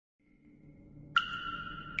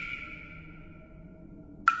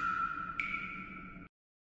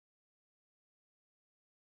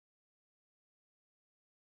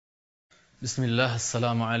Bismillah,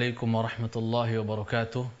 assalamualaikum warahmatullahi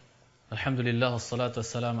wabarakatuh. Alhamdulillah, wassalatu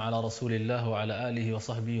wassalamu ala rasulillah wa ala alihi wa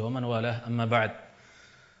sahbihi wa man walah, amma ba'd.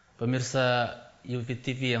 Pemirsa Yufid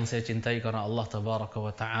TV yang saya cintai karena Allah tabaraka wa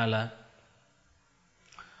ta'ala,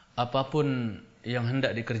 apapun yang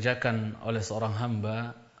hendak dikerjakan oleh seorang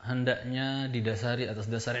hamba, hendaknya didasari atas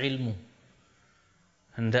dasar ilmu.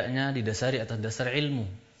 Hendaknya didasari atas dasar ilmu.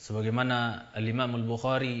 Sebagaimana Al-Imam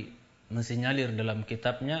Al-Bukhari mensinyalir dalam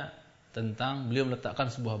kitabnya tentang, beliau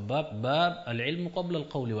meletakkan sebuah bab al-ilmu qabla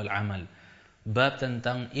al-qawli wal amal. Bab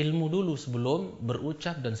tentang ilmu dulu sebelum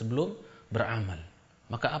berucap dan sebelum beramal.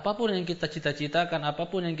 Maka apapun yang kita cita-citakan,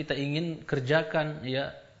 apapun yang kita ingin kerjakan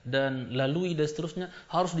ya dan lalui dan seterusnya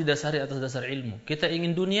harus didasari atas dasar ilmu. Kita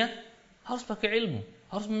ingin dunia, harus pakai ilmu,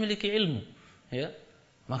 harus memiliki ilmu, ya.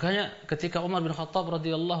 Makanya ketika Umar bin Khattab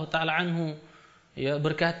radhiyallahu taala anhu ya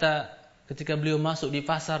berkata ketika beliau masuk di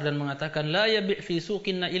pasar dan mengatakan la yabi' fi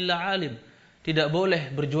suqinna illa alim, tidak boleh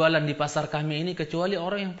berjualan di pasar kami ini kecuali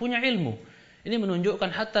orang yang punya ilmu. Ini menunjukkan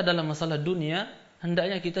hatta dalam masalah dunia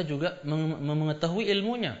hendaknya kita juga mengetahui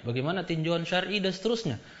ilmunya, bagaimana tinjauan syar'i dan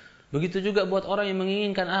seterusnya. Begitu juga buat orang yang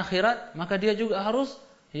menginginkan akhirat, maka dia juga harus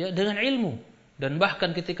ya dengan ilmu. Dan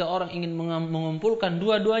bahkan ketika orang ingin mengumpulkan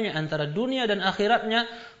dua-duanya antara dunia dan akhiratnya,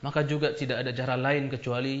 maka juga tidak ada cara lain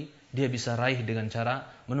kecuali dia bisa raih dengan cara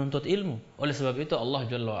menuntut ilmu. Oleh sebab itu Allah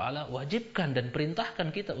Jalla wa'ala wajibkan dan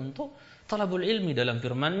perintahkan kita untuk talabul ilmi dalam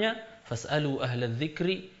firman-Nya, fas'alu ahlal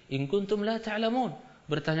dzikri in kuntum la ta'lamun.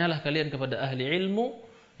 Bertanyalah kalian kepada ahli ilmu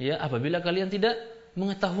ya apabila kalian tidak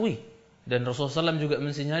mengetahui. Dan Rasulullah SAW juga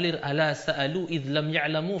mensinyalir ala sa'alu idh lam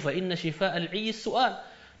ya'lamu fa inna shifa'al 'iyyi su'al.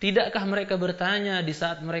 Tidakkah mereka bertanya di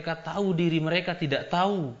saat mereka tahu diri mereka tidak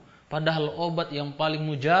tahu? Padahal obat yang paling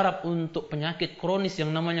mujarab untuk penyakit kronis yang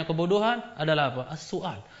namanya kebodohan adalah apa?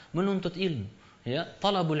 As-su'al, menuntut ilmu. Ya,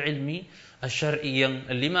 talabul ilmi asy-syar'i yang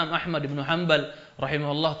Imam Ahmad bin Hanbal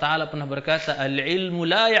rahimahullah taala pernah berkata, al-ilmu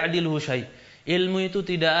la ya'diluhu syai'. Ilmu itu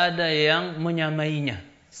tidak ada yang menyamainya,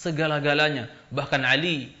 segala-galanya. Bahkan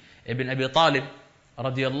Ali ibn Abi Talib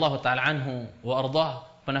radhiyallahu taala anhu wa ardhah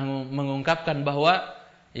pernah mengungkapkan bahwa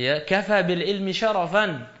ya kafa bil ilmi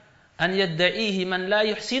syarafan an yadda'ihi man la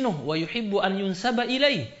yuhsinuh wa yuhibbu an yunsaba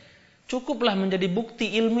ilaih. Cukuplah menjadi bukti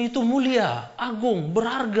ilmu itu mulia, agung,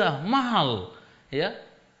 berharga, mahal. Ya.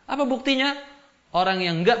 Apa buktinya? Orang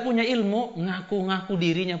yang enggak punya ilmu ngaku-ngaku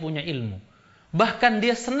dirinya punya ilmu. Bahkan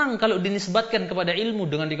dia senang kalau dinisbatkan kepada ilmu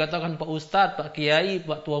dengan dikatakan Pak Ustadz, Pak Kiai,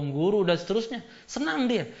 Pak Tuan Guru dan seterusnya. Senang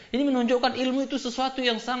dia. Ini menunjukkan ilmu itu sesuatu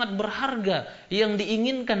yang sangat berharga, yang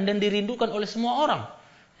diinginkan dan dirindukan oleh semua orang.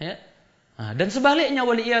 Ya. Dan sebaliknya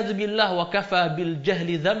waliyadzubillah wa kafa bil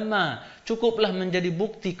jahli dhamma, cukuplah menjadi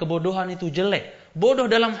bukti kebodohan itu jelek. Bodoh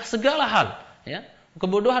dalam segala hal, ya.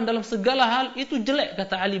 Kebodohan dalam segala hal itu jelek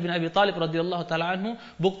kata Ali bin Abi Talib radhiyallahu taala anhu.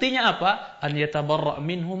 Buktinya apa? An yatabarra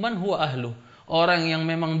minhu man huwa ahlu. Orang yang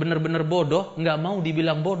memang benar-benar bodoh enggak mau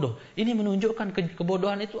dibilang bodoh. Ini menunjukkan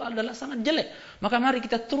kebodohan itu adalah sangat jelek. Maka mari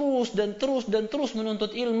kita terus dan terus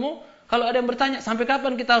menuntut ilmu. Kalau ada yang bertanya, sampai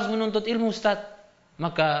kapan kita harus menuntut ilmu, Ustaz?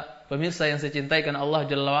 Maka pemirsa yang saya cintai karena Allah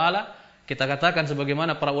Jalla wa'ala, kita katakan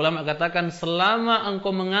sebagaimana para ulama katakan, selama engkau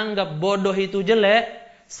menganggap bodoh itu jelek,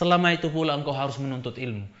 selama itu pula engkau harus menuntut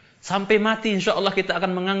ilmu. Sampai mati insya Allah kita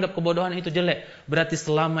akan menganggap kebodohan itu jelek. Berarti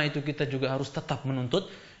selama itu kita juga harus tetap menuntut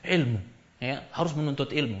ilmu. Ya, harus menuntut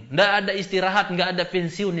ilmu. Tidak ada istirahat, tidak ada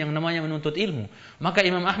pensiun yang namanya menuntut ilmu. Maka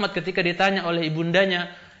Imam Ahmad ketika ditanya oleh ibundanya,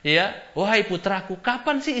 ya, wahai putraku,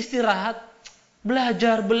 kapan sih istirahat?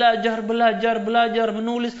 Belajar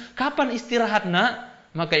menulis. Kapan istirahat, nak?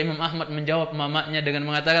 Maka Imam Ahmad menjawab mamanya dengan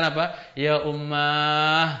mengatakan apa? Ya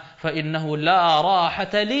ummah, fa innahu la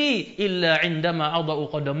rahata li illa indama adau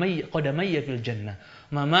qadamayya fil jannah.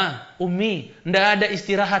 Mama, ummi, tidak ada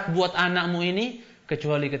istirahat buat anakmu ini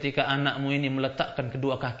kecuali ketika anakmu ini meletakkan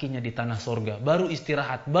kedua kakinya di tanah surga. Baru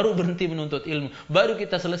istirahat, baru berhenti menuntut ilmu, baru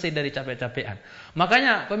kita selesai dari capek-capekan.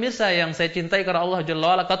 Makanya pemirsa yang saya cintai karena Allah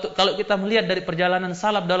Jalla wa'ala, kalau kita melihat dari perjalanan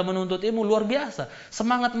salaf dalam menuntut ilmu luar biasa.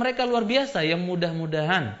 Semangat mereka luar biasa yang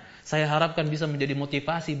mudah-mudahan saya harapkan bisa menjadi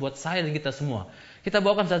motivasi buat saya dan kita semua. Kita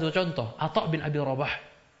bawakan satu contoh, Atha bin Abi Rabah.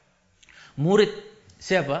 Murid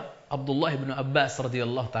siapa? Abdullah bin Abbas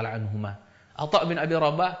radhiyallahu taala anhuma. Atha bin Abi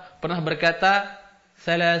Rabah pernah berkata,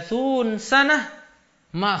 30 sanah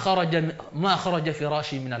ma kharaja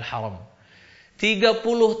firashi minal haram. 30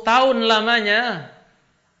 tahun lamanya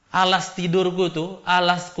alas tidurku tuh,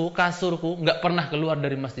 alasku, kasurku enggak pernah keluar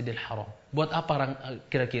dari Masjidil Haram. Buat apa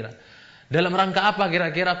kira-kira? Dalam rangka apa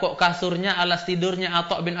kira-kira kok kasurnya, alas tidurnya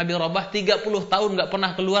Atha bin Abi Rabah 30 tahun enggak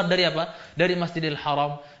pernah keluar dari apa? Dari Masjidil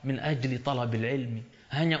Haram, min ajli talabil ilmi.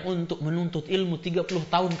 hanya untuk menuntut ilmu. 30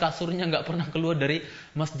 tahun kasurnya nggak pernah keluar dari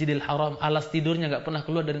Masjidil Haram, alas tidurnya nggak pernah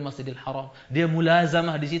keluar dari Masjidil Haram. Dia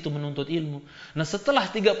mulazamah di situ menuntut ilmu. Nah, setelah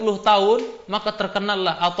 30 tahun, maka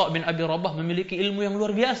terkenallah Atha bin Abi Rabah memiliki ilmu yang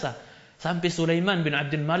luar biasa. Sampai Sulaiman bin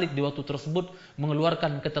Abdul Malik di waktu tersebut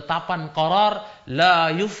mengeluarkan ketetapan qarar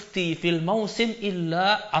la yufti fil mausim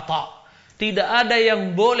illa Atha. Tidak ada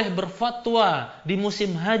yang boleh berfatwa di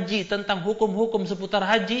musim haji tentang hukum-hukum seputar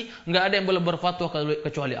haji, enggak ada yang boleh berfatwa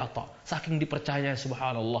kecuali Atha. Saking dipercaya,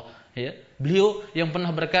 subhanallah, ya. Beliau yang pernah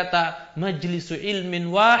berkata, majlisu ilmin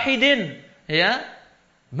wahidin, ya.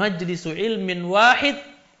 Majlisu ilmin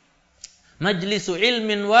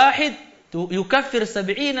wahid yukaffir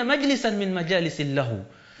 70 majlisan min majalisin lahu.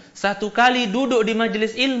 Satu kali duduk di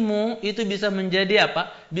majelis ilmu itu bisa menjadi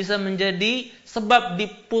apa? Bisa menjadi sebab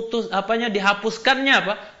dihapuskannya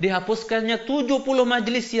 70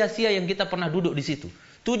 majelis sia-sia yang kita pernah duduk di situ.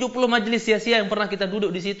 70 majelis sia-sia yang pernah kita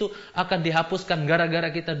duduk di situ akan dihapuskan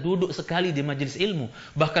gara-gara kita duduk sekali di majelis ilmu.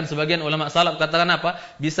 Bahkan sebagian ulama salaf katakan apa?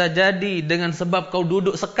 Bisa jadi dengan sebab kau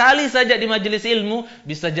duduk sekali saja di majelis ilmu,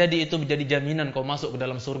 bisa jadi itu menjadi jaminan kau masuk ke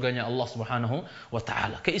dalam surganya Allah Subhanahu wa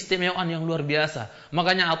taala. Keistimewaan yang luar biasa.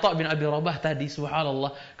 Makanya Atha bin Abi Rabah tadi,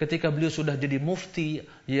 subhanallah, ketika beliau sudah jadi mufti,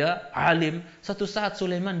 ya, alim, satu saat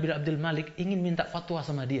Sulaiman bin Abdul Malik ingin minta fatwa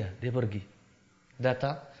sama dia. Dia pergi.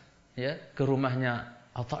 Datang, ya, ke rumahnya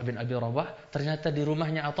Atha bin Abi Rabah. Ternyata di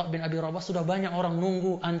rumahnya Atha bin Abi Rabah sudah banyak orang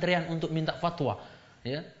nunggu antrian untuk minta fatwa,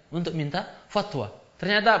 ya, untuk minta fatwa.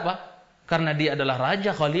 Ternyata apa? Karena dia adalah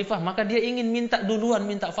raja, khalifah, maka dia ingin minta duluan,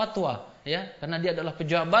 minta fatwa, ya, karena dia adalah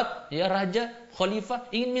pejabat, ya, raja,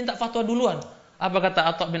 khalifah, ingin minta fatwa duluan. Apa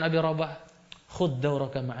kata Atha bin Abi Rabah? Khudh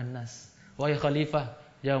dawraka ma'an nas. Wahai khalifah,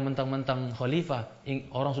 jangan mentang-mentang khalifah,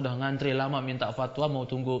 orang sudah ngantri lama minta fatwa, mau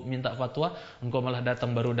tunggu minta fatwa, engkau malah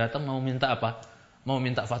datang, baru datang mau minta apa? Mau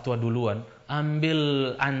minta fatwa duluan.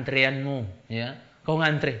 Ambil antrianmu, ya. Kau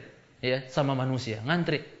ngantri, ya, sama manusia,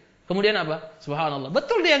 ngantri. Kemudian apa? Subhanallah,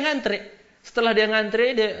 betul dia ngantri. Setelah dia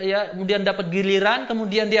ngantri, dia kemudian dapat giliran,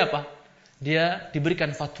 kemudian dia apa? Dia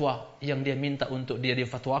diberikan fatwa yang dia minta untuk dia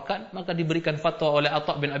difatwakan, maka diberikan fatwa oleh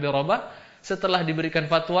Atha bin Abi Rabah. Setelah diberikan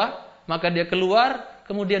fatwa, maka dia keluar,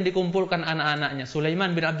 kemudian dikumpulkan anak-anaknya.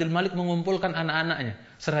 Sulaiman bin Abdul Malik mengumpulkan anak-anaknya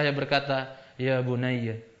seraya berkata, ya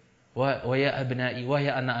bunayya wa ya abna'i, wa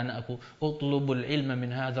ya anak-anakku, utlubul ilma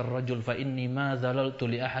min hadzal rajul fa inni ma zalaltu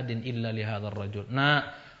li ahadin illa li hadzal rajul. Nah,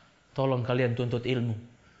 tolong kalian tuntut ilmu.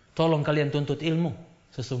 Tolong kalian tuntut ilmu.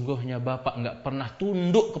 Sesungguhnya bapak enggak pernah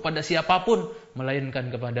tunduk kepada siapapun melainkan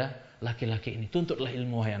kepada laki-laki ini. Tuntutlah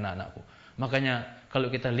ilmu, wahai anak-anakku. Makanya kalau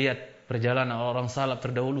kita lihat perjalanan orang salaf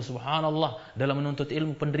terdahulu, subhanallah, dalam menuntut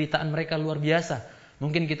ilmu, penderitaan mereka luar biasa.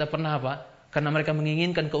 Mungkin kita pernah apa? Karena mereka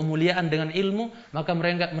menginginkan kemuliaan dengan ilmu, maka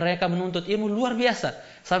mereka menuntut ilmu luar biasa.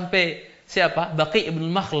 Sampai siapa? Baqi ibn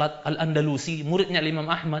Makhlad al-Andalusi, muridnya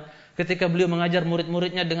Imam Ahmad, ketika beliau mengajar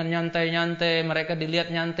murid-muridnya dengan nyantai-nyantai, mereka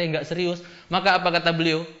dilihat nyantai, enggak serius, maka apa kata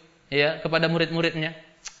beliau, ya, kepada murid-muridnya?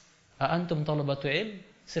 Antum talabatu ilm?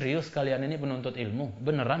 Serius kalian ini penuntut ilmu?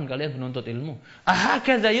 Beneran kalian penuntut ilmu?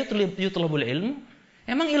 Ahakadza yutlabul ilmu?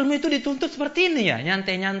 Emang ilmu itu dituntut seperti ini ya?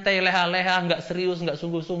 Nyantai-nyantai, leha-leha, enggak serius, enggak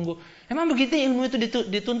sungguh-sungguh. Emang begitu ilmu itu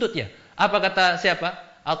dituntut ya? Apa kata siapa?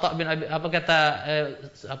 Atha bin Abi, apa kata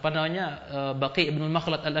Baqi ibn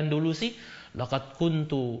Makhlad al-Andalusi? Laqad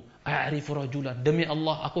kuntu a'rifu rajulan. Demi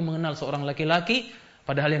Allah, aku mengenal seorang laki-laki,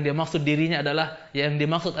 padahal yang dia maksud dirinya adalah, yang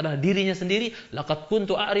dimaksud adalah dirinya sendiri. Laqad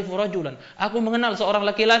kuntu a'rifu rajulan. Aku mengenal seorang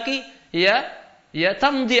laki-laki, ya,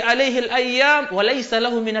 tamdi alaihi al-ayyam wa laysa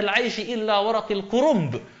lahu min al-'aishi illa waraqil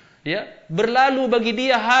kurumb. Ya, berlalu bagi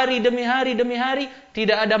dia hari demi hari demi hari,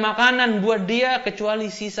 tidak ada makanan buat dia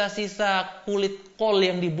kecuali sisa-sisa kulit kol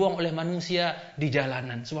yang dibuang oleh manusia di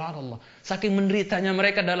jalanan. Subhanallah. Saking menderitanya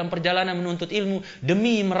mereka dalam perjalanan menuntut ilmu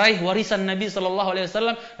demi meraih warisan Nabi sallallahu alaihi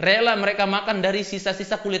wasallam, rela mereka makan dari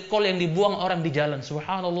sisa-sisa kulit kol yang dibuang orang di jalan.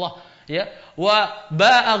 Subhanallah. Ya, wa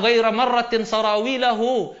ba'a ghaira marratin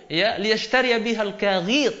sarawilahu, ya, liyashtariya bihal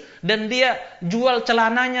kaghir, dan dia jual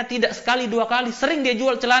celananya tidak sekali dua kali, sering dia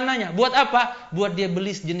jual celananya. Buat apa? Buat dia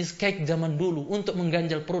beli jenis cake zaman dulu untuk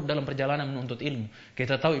mengganjal perut dalam perjalanan menuntut ilmu.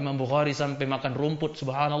 Kita tahu Imam Bukhari sampai makan rumput,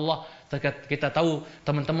 subhanallah. Kita tahu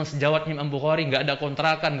teman-teman sejawat Imam Bukhari enggak ada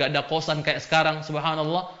kontrakan, enggak ada kosan kayak sekarang,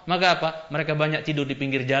 subhanallah. Maka apa? Mereka banyak tidur di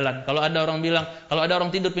pinggir jalan. Kalau ada orang bilang, kalau ada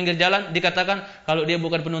orang tidur pinggir jalan, dikatakan kalau dia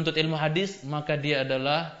bukan penuntut ilmu hadis, maka dia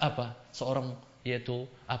adalah apa? Seorang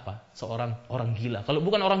orang gila. Kalau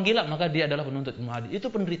bukan orang gila, maka dia adalah penuntut ilmu hadis.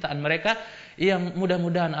 Itu penderitaan mereka yang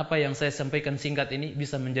mudah-mudahan apa yang saya sampaikan singkat ini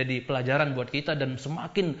bisa menjadi pelajaran buat kita dan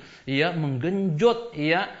semakin menggenjot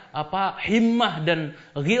himmah dan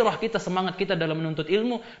ghirah kita, semangat kita dalam menuntut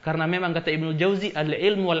ilmu. Karena memang kata Ibnu Jauzi,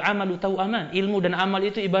 al-ilmu wal amalu tau'aman. Ilmu dan amal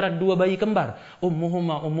itu ibarat dua bayi kembar.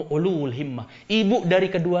 Ummuhuma ulul himmah. Ibu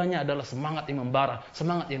dari keduanya adalah semangat yang membara,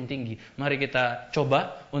 semangat yang tinggi. Mari kita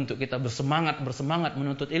coba untuk kita bersemangat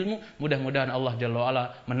menuntut ilmu. Mudah-mudahan Allah Jalla wa'ala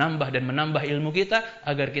menambah ilmu kita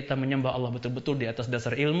agar kita menyembah Allah betul-betul di atas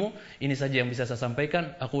dasar ilmu. Ini saja yang bisa saya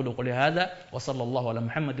sampaikan. Aku qouli hadza wa sallallahu ala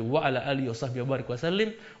Muhammad wa ala alihi wa sahbihi wa barik wa sallim.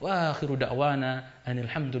 Wa akhiru da'wana anil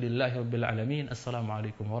hamdulillahi rabbil alamin.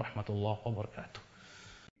 Assalamualaikum warahmatullahi wabarakatuh.